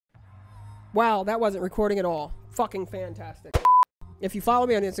Wow, that wasn't recording at all. Fucking fantastic. If you follow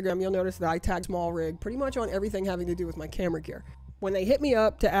me on Instagram, you'll notice that I tag smallrig pretty much on everything having to do with my camera gear. When they hit me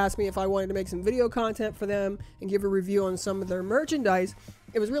up to ask me if I wanted to make some video content for them and give a review on some of their merchandise,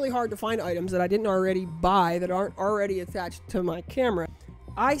 it was really hard to find items that I didn't already buy that aren't already attached to my camera.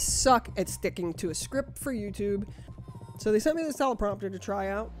 I suck at sticking to a script for YouTube, so they sent me this teleprompter to try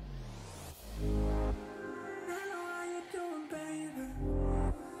out.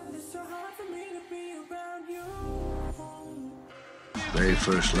 Very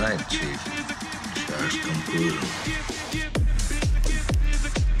first light, Chief. Stars come through.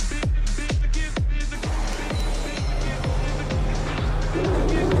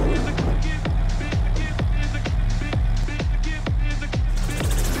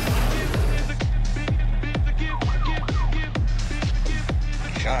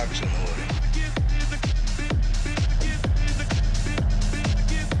 Sharks in the water.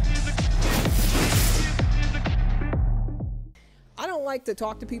 I don't like to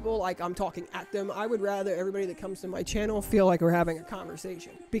talk to people like I'm talking at them. I would rather everybody that comes to my channel feel like we're having a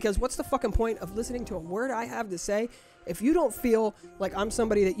conversation. Because what's the fucking point of listening to a word I have to say if you don't feel like I'm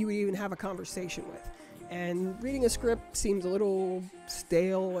somebody that you would even have a conversation with? And reading a script seems a little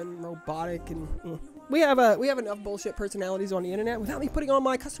stale and robotic and... We have enough bullshit personalities on the internet without me putting on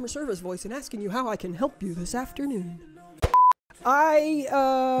my customer service voice and asking you how I can help you this afternoon. I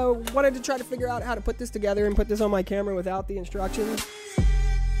wanted to try to figure out how to put this together and put this on my camera without the instructions.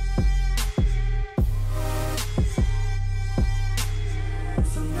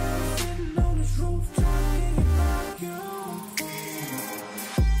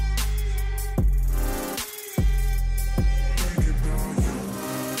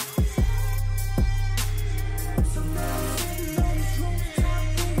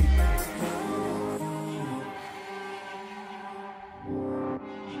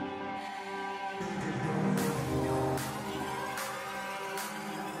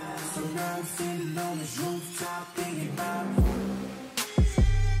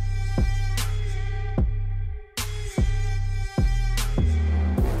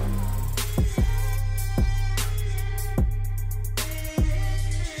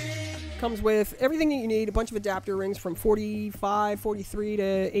 Comes with everything that you need, a bunch of adapter rings from 45, 43 to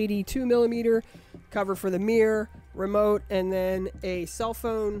 82 millimeter, cover for the mirror, remote, and then a cell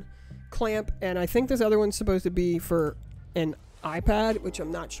phone clamp, and I think this other one's supposed to be for an iPad, which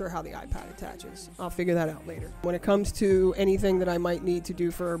I'm not sure how the iPad attaches. I'll figure that out later. When it comes to anything that I might need to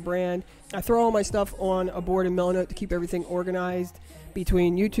do for a brand, I throw all my stuff on a board in Melanote to keep everything organized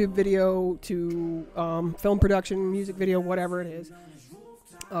between YouTube video to film production, music video, whatever it is.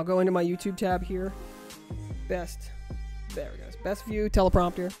 I'll go into my YouTube tab here. There it goes. Best view,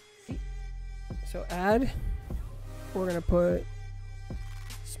 teleprompter. So add, we're gonna put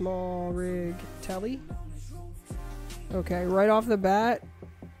smallrig tele. Okay, right off the bat,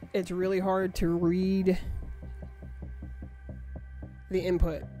 it's really hard to read the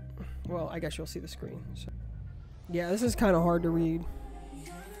input. Well, I guess you'll see the screen. So, yeah, this is kind of hard to read.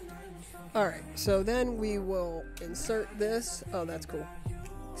 Alright, so then we will insert this. Oh, that's cool.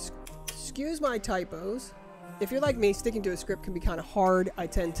 Excuse my typos. If you're like me, sticking to a script can be kind of hard. I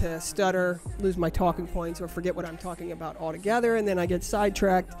tend to stutter, lose my talking points, or forget what I'm talking about altogether, and then I get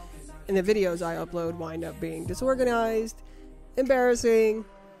sidetracked, and the videos I upload wind up being disorganized, embarrassing,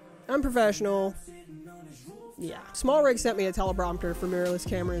 unprofessional. Yeah. smallrig sent me a teleprompter for mirrorless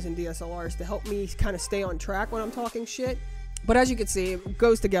cameras and DSLRs to help me kind of stay on track when I'm talking shit. But as you can see, it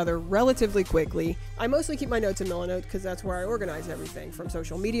goes together relatively quickly. I mostly keep my notes in Melanote because that's where I organize everything from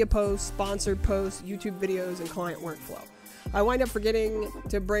social media posts, sponsored posts, YouTube videos, and client workflow. I wind up forgetting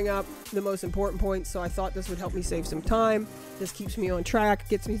to bring up the most important points, so I thought this would help me save some time. This keeps me on track,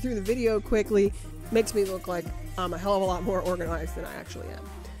 gets me through the video quickly, makes me look like I'm a hell of a lot more organized than I actually am.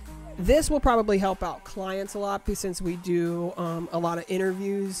 This will probably help out clients a lot since we do a lot of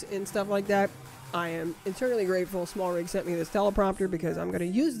interviews and stuff like that. I am eternally grateful smallrig sent me this teleprompter because I'm going to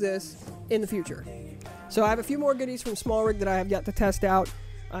use this in the future. So I have a few more goodies from smallrig that I have yet to test out.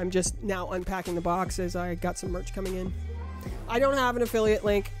 I'm just now unpacking the box as I got some merch coming in. I don't have an affiliate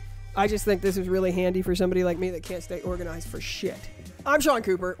link. I just think this is really handy for somebody like me that can't stay organized for shit. I'm Sean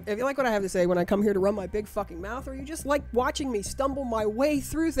Cooper. If you like what I have to say when I come here to run my big fucking mouth, or you just like watching me stumble my way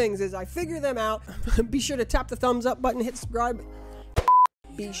through things as I figure them out, be sure to tap the thumbs up button, hit subscribe.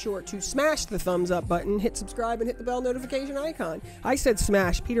 Be sure to smash the thumbs up button, hit subscribe, and hit the bell notification icon. I said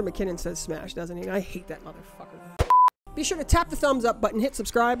smash. Peter McKinnon says smash, doesn't he? I hate that motherfucker. Be sure to tap the thumbs up button, hit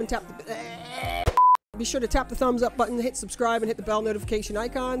subscribe, and tap the... Be sure to tap the thumbs up button, hit subscribe, and hit the bell notification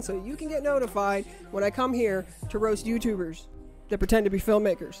icon so you can get notified when I come here to roast YouTubers that pretend to be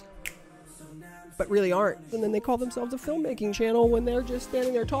filmmakers. but really aren't. And then they call themselves a filmmaking channel when they're just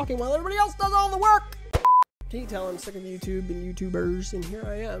standing there talking while everybody else does all the work. Can you tell I'm sick of YouTube and YouTubers, and here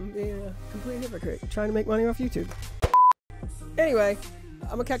I am, being a complete hypocrite, trying to make money off YouTube. Anyway,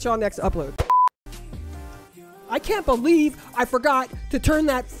 I'm gonna catch y'all next upload. I can't believe I forgot to turn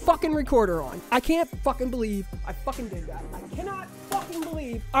that fucking recorder on. I can't fucking believe I fucking did that. I cannot fucking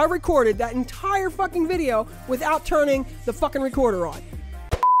believe I recorded that entire fucking video without turning the fucking recorder on.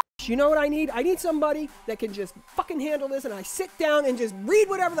 You know what I need? I need somebody that can just fucking handle this, and I sit down and just read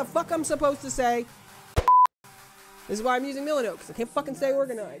whatever the fuck I'm supposed to say. This is why I'm using Milano, because I can't fucking stay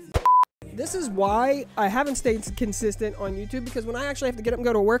organized. This is why I haven't stayed consistent on YouTube, because when I actually have to get up and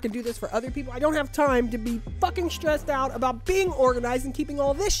go to work and do this for other people, I don't have time to be fucking stressed out about being organized and keeping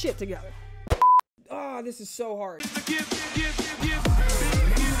all this shit together. Ah, this is so hard.